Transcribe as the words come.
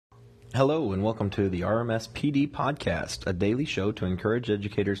Hello and welcome to the RMS PD Podcast, a daily show to encourage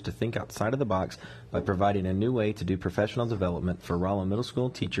educators to think outside of the box by providing a new way to do professional development for Rolla Middle School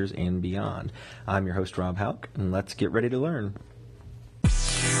teachers and beyond. I'm your host, Rob Hauk, and let's get ready to learn.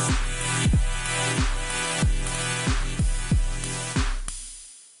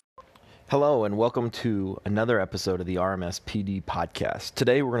 Hello and welcome to another episode of the RMS PD Podcast.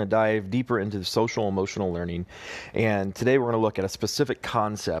 Today we're going to dive deeper into social emotional learning, and today we're going to look at a specific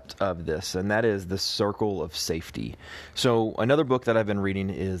concept of this, and that is the circle of safety. So another book that I've been reading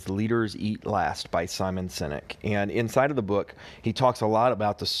is Leaders Eat Last by Simon Sinek, and inside of the book he talks a lot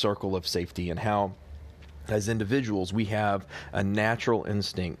about the circle of safety and how as individuals, we have a natural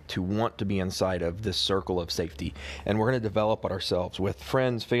instinct to want to be inside of this circle of safety. And we're going to develop it ourselves with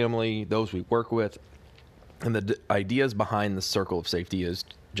friends, family, those we work with. And the ideas behind the circle of safety is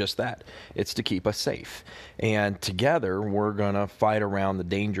just that. It's to keep us safe. And together, we're going to fight around the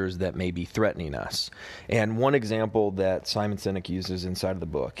dangers that may be threatening us. And one example that Simon Sinek uses inside of the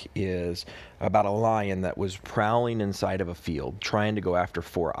book is about a lion that was prowling inside of a field, trying to go after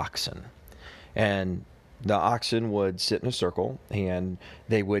 4 oxen. And the oxen would sit in a circle, and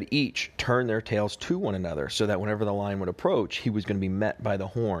they would each turn their tails to one another so that whenever the lion would approach, he was going to be met by the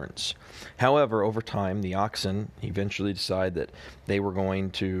horns. However, over time, the oxen eventually decided that they were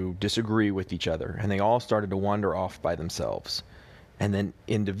going to disagree with each other, and they all started to wander off by themselves. And then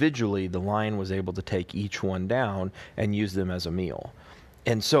individually, the lion was able to take each one down and use them as a meal.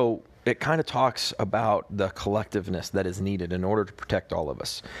 And so it kind of talks about the collectiveness that is needed in order to protect all of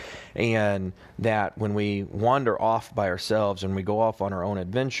us. And that when we wander off by ourselves and we go off on our own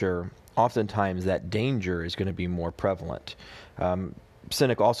adventure, oftentimes that danger is going to be more prevalent.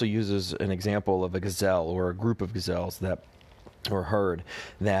 Sinek also uses an example of a gazelle or a group of gazelles that or herd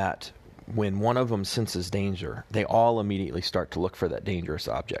that when one of them senses danger, they all immediately start to look for that dangerous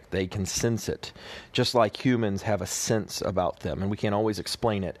object. They can sense it, just like humans have a sense about them, and we can't always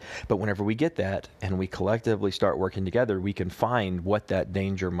explain it. But whenever we get that and we collectively start working together, we can find what that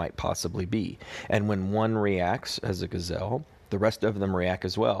danger might possibly be. And when one reacts as a gazelle, the rest of them react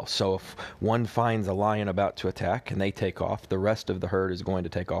as well. So if one finds a lion about to attack and they take off, the rest of the herd is going to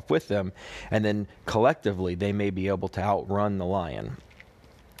take off with them, and then collectively they may be able to outrun the lion.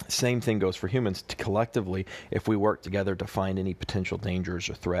 Same thing goes for humans. Collectively, if we work together to find any potential dangers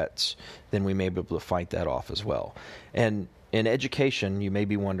or threats, then we may be able to fight that off as well. And in education, you may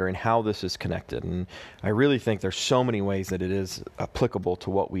be wondering how this is connected. And I really think there's so many ways that it is applicable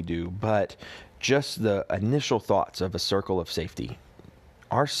to what we do. But just the initial thoughts of a circle of safety.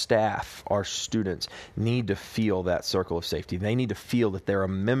 Our staff, our students need to feel that circle of safety. They need to feel that they're a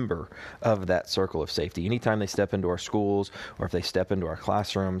member of that circle of safety. Anytime they step into our schools or if they step into our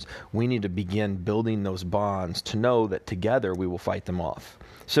classrooms, we need to begin building those bonds to know that together we will fight them off.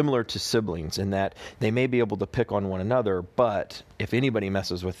 Similar to siblings in that they may be able to pick on one another, but if anybody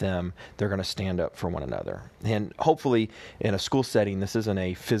messes with them, they're going to stand up for one another. And hopefully in a school setting, this isn't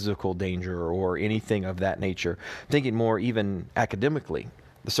a physical danger or anything of that nature. Thinking more even academically.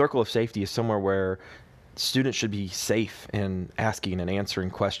 The circle of safety is somewhere where students should be safe in asking and answering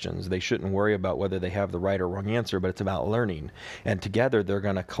questions. They shouldn't worry about whether they have the right or wrong answer, but it's about learning. And together, they're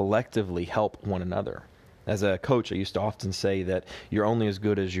going to collectively help one another. As a coach, I used to often say that you're only as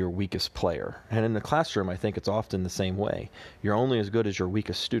good as your weakest player. And in the classroom, I think it's often the same way. You're only as good as your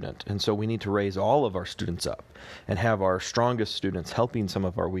weakest student. And so we need to raise all of our students up and have our strongest students helping some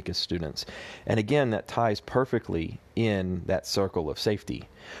of our weakest students. And again, that ties perfectly in that circle of safety.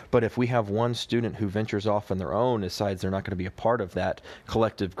 But if we have one student who ventures off on their own, decides they're not going to be a part of that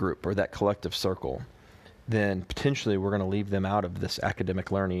collective group or that collective circle, then potentially we're going to leave them out of this academic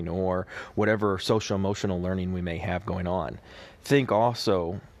learning or whatever social emotional learning we may have going on. Think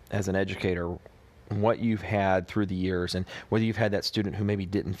also, as an educator, what you've had through the years and whether you've had that student who maybe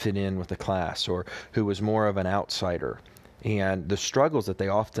didn't fit in with the class or who was more of an outsider and the struggles that they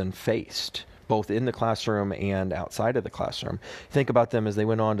often faced both in the classroom and outside of the classroom. Think about them as they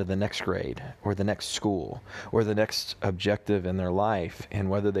went on to the next grade or the next school or the next objective in their life and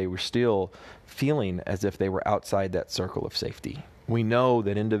whether they were still feeling as if they were outside that circle of safety. We know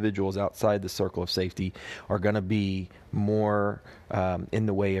that individuals outside the circle of safety are going to be more in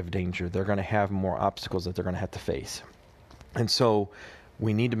the way of danger. They're going to have more obstacles that they're going to have to face. And so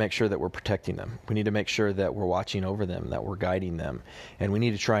we need to make sure that we're protecting them. We need to make sure that we're watching over them, that we're guiding them. And we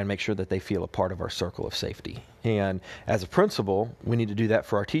need to try and make sure that they feel a part of our circle of safety. And as a principal, we need to do that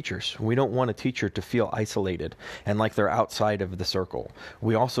for our teachers. We don't want a teacher to feel isolated and like they're outside of the circle.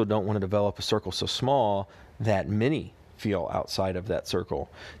 We also don't want to develop a circle so small that many feel outside of that circle.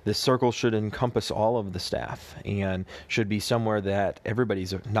 This circle should encompass all of the staff and should be somewhere that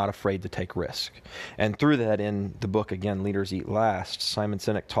everybody's not afraid to take risk. And through that, in the book, again, Leaders Eat Last, Simon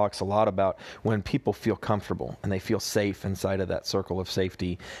Sinek talks a lot about when people feel comfortable and they feel safe inside of that circle of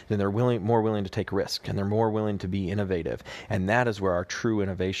safety, then they're more willing to take risk, and they're more willing to be innovative. And that is where our true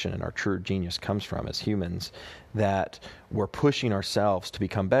innovation and our true genius comes from as humans, that we're pushing ourselves to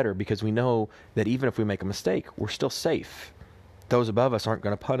become better because we know that even if we make a mistake, we're still safe. Those above us aren't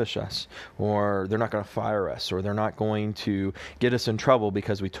going to punish us, or they're not going to fire us, or they're not going to get us in trouble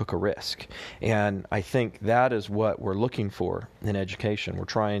because we took a risk. And I think that is what we're looking for in education. We're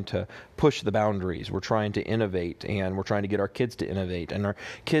trying to push the boundaries. We're trying to innovate, and we're trying to get our kids to innovate and our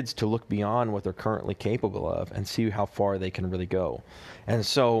kids to look beyond what they're currently capable of and see how far they can really go. And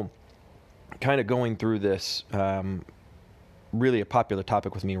so kind of going through this, really a popular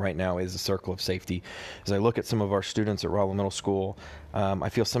topic with me right now is the circle of safety. As I look at some of our students at Rolla Middle School, I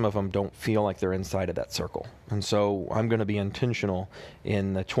feel some of them don't feel like they're inside of that circle. And so I'm going to be intentional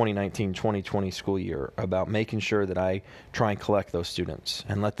in the 2019-2020 school year about making sure that I try and collect those students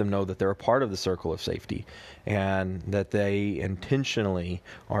and let them know that they're a part of the circle of safety and that they intentionally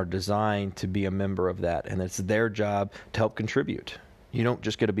are designed to be a member of that, and it's their job to help contribute. You don't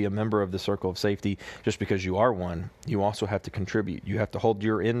just get to be a member of the circle of safety just because you are one. You also have to contribute. You have to hold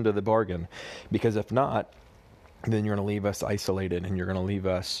your end of the bargain, because if not, then you're going to leave us isolated, and you're going to leave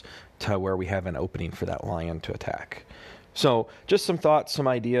us to where we have an opening for that lion to attack. So just some thoughts, some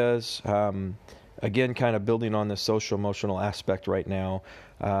ideas. Again, kind of building on this social emotional aspect right now,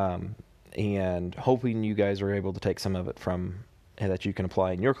 and hoping you guys are able to take some of it from that you can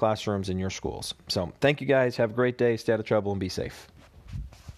apply in your classrooms, in your schools. So thank you guys. Have a great day. Stay out of trouble and be safe.